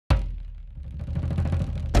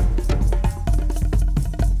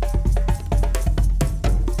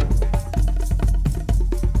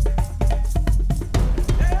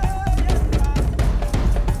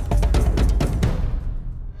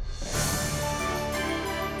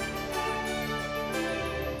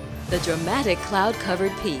The dramatic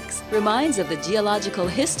cloud-covered peaks reminds of the geological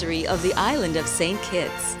history of the island of St.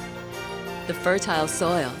 Kitts. The fertile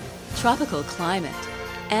soil, tropical climate,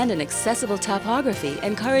 and an accessible topography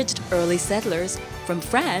encouraged early settlers from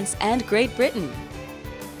France and Great Britain.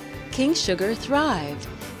 King sugar thrived,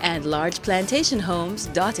 and large plantation homes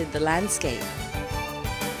dotted the landscape.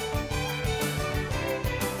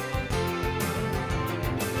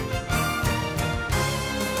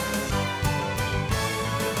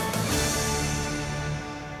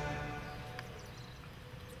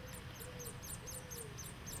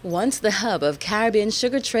 Once the hub of Caribbean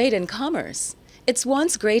sugar trade and commerce, its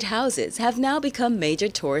once great houses have now become major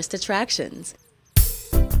tourist attractions.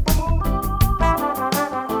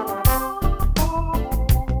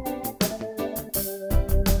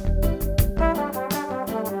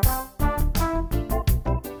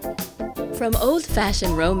 From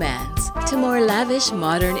old-fashioned romance to more lavish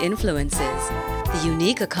modern influences, the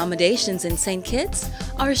unique accommodations in St. Kitts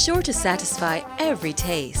are sure to satisfy every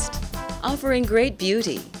taste, offering great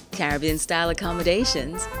beauty, Caribbean-style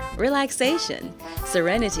accommodations, relaxation,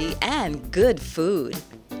 serenity, and good food.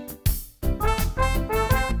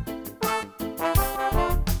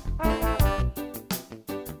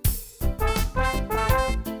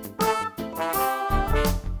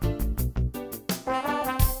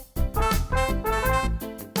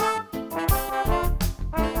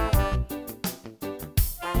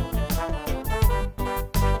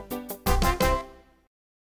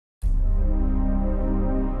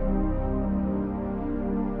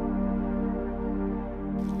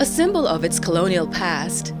 A symbol of its colonial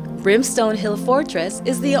past, Brimstone Hill Fortress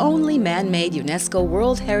is the only man-made UNESCO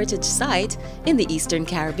World Heritage Site in the Eastern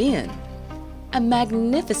Caribbean. A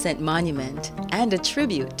magnificent monument and a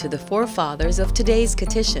tribute to the forefathers of today's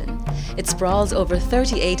Kittitian, it sprawls over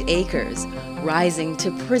 38 acres, rising to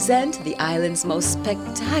present the island's most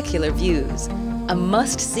spectacular views, a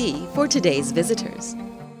must-see for today's visitors.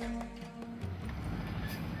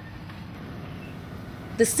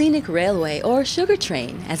 The scenic railway, or sugar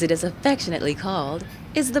train as it is affectionately called,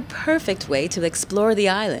 is the perfect way to explore the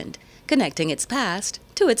island, connecting its past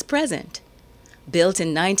to its present. Built in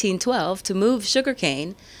 1912 to move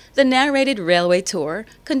sugarcane, the narrated railway tour,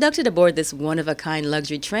 conducted aboard this one-of-a-kind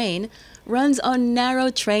luxury train, runs on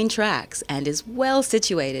narrow train tracks and is well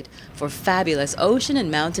situated for fabulous ocean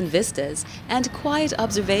and mountain vistas and quiet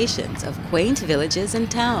observations of quaint villages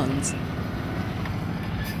and towns.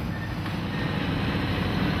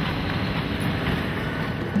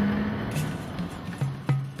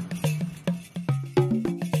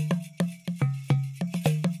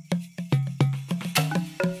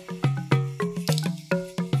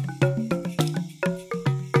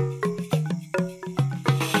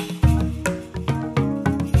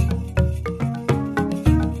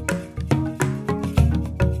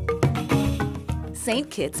 St.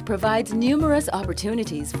 Kitts provides numerous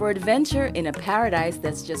opportunities for adventure in a paradise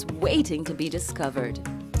that's just waiting to be discovered.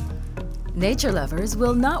 Nature lovers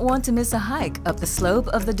will not want to miss a hike up the slope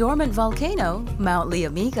of the dormant volcano, Mount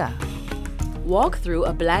Liamiga. Walk through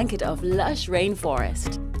a blanket of lush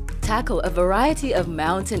rainforest. Tackle a variety of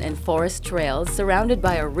mountain and forest trails surrounded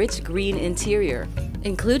by a rich green interior,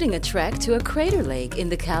 including a trek to a crater lake in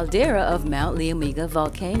the caldera of Mount Liamiga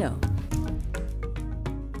volcano.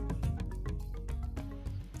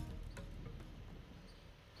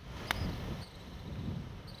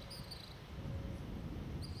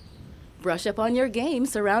 Brush up on your game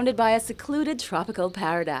surrounded by a secluded tropical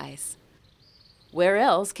paradise. Where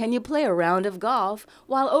else can you play a round of golf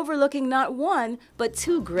while overlooking not one, but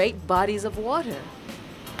two great bodies of water?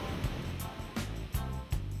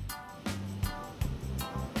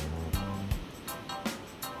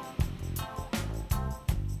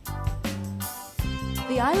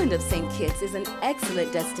 The island of St. Kitts is an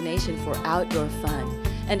excellent destination for outdoor fun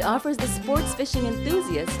and offers the sports fishing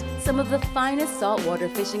enthusiast some of the finest saltwater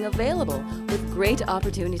fishing available, with great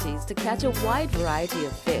opportunities to catch a wide variety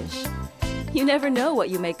of fish. You never know what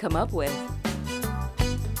you may come up with.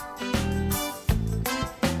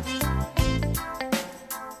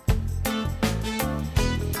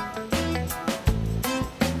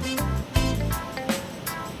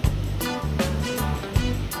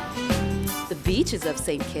 The beaches of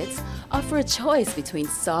St. Kitts offer a choice between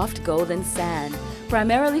soft golden sand,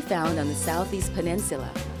 primarily found on the southeast peninsula,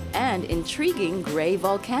 and intriguing gray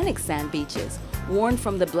volcanic sand beaches, worn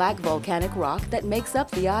from the black volcanic rock that makes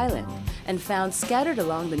up the island, and found scattered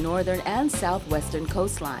along the northern and southwestern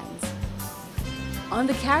coastlines. On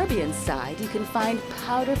the Caribbean side, you can find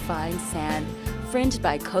powder-fine sand fringed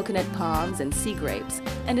by coconut palms and sea grapes,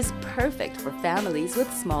 and is perfect for families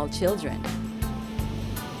with small children.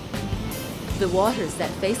 The waters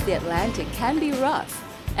that face the Atlantic can be rough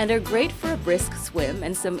and are great for a brisk swim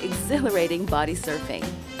and some exhilarating body surfing.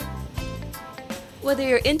 Whether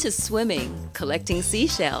you're into swimming, collecting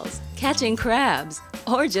seashells, catching crabs,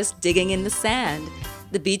 or just digging in the sand,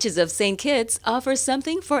 the beaches of St. Kitts offer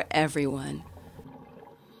something for everyone.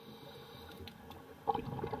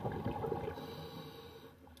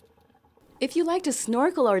 If you like to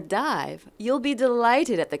snorkel or dive, you'll be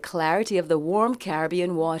delighted at the clarity of the warm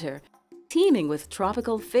Caribbean water, teeming with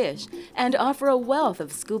tropical fish, and offer a wealth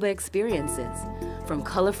of scuba experiences, from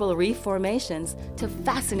colorful reef formations to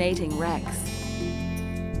fascinating wrecks.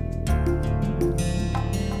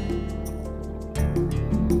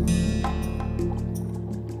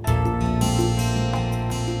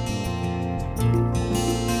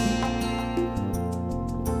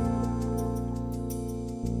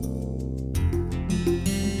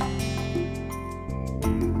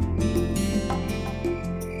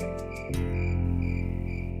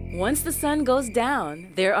 Once the sun goes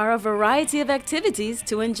down, there are a variety of activities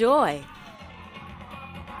to enjoy.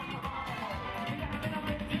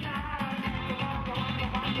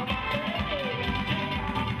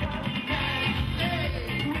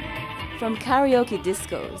 From karaoke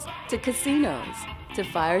discos to casinos to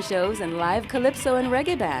fire shows and live calypso and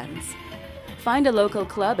reggae bands. Find a local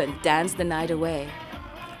club and dance the night away.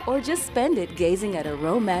 Or just spend it gazing at a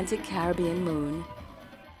romantic Caribbean moon.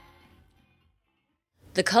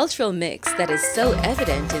 The cultural mix that is so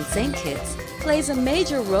evident in St. Kitts plays a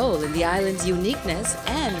major role in the island's uniqueness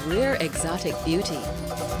and rare exotic beauty.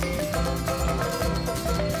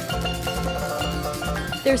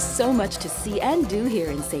 There's so much to see and do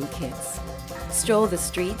here in St. Kitts. Stroll the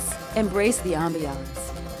streets, embrace the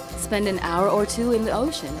ambiance. Spend an hour or two in the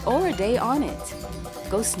ocean or a day on it.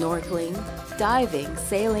 Go snorkeling, diving,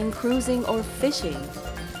 sailing, cruising, or fishing.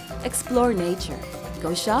 Explore nature.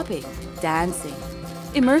 Go shopping, dancing.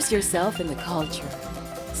 Immerse yourself in the culture.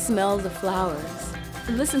 Smell the flowers.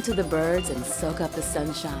 Listen to the birds and soak up the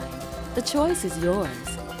sunshine. The choice is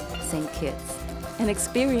yours. St. Kitts, an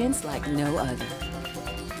experience like no other.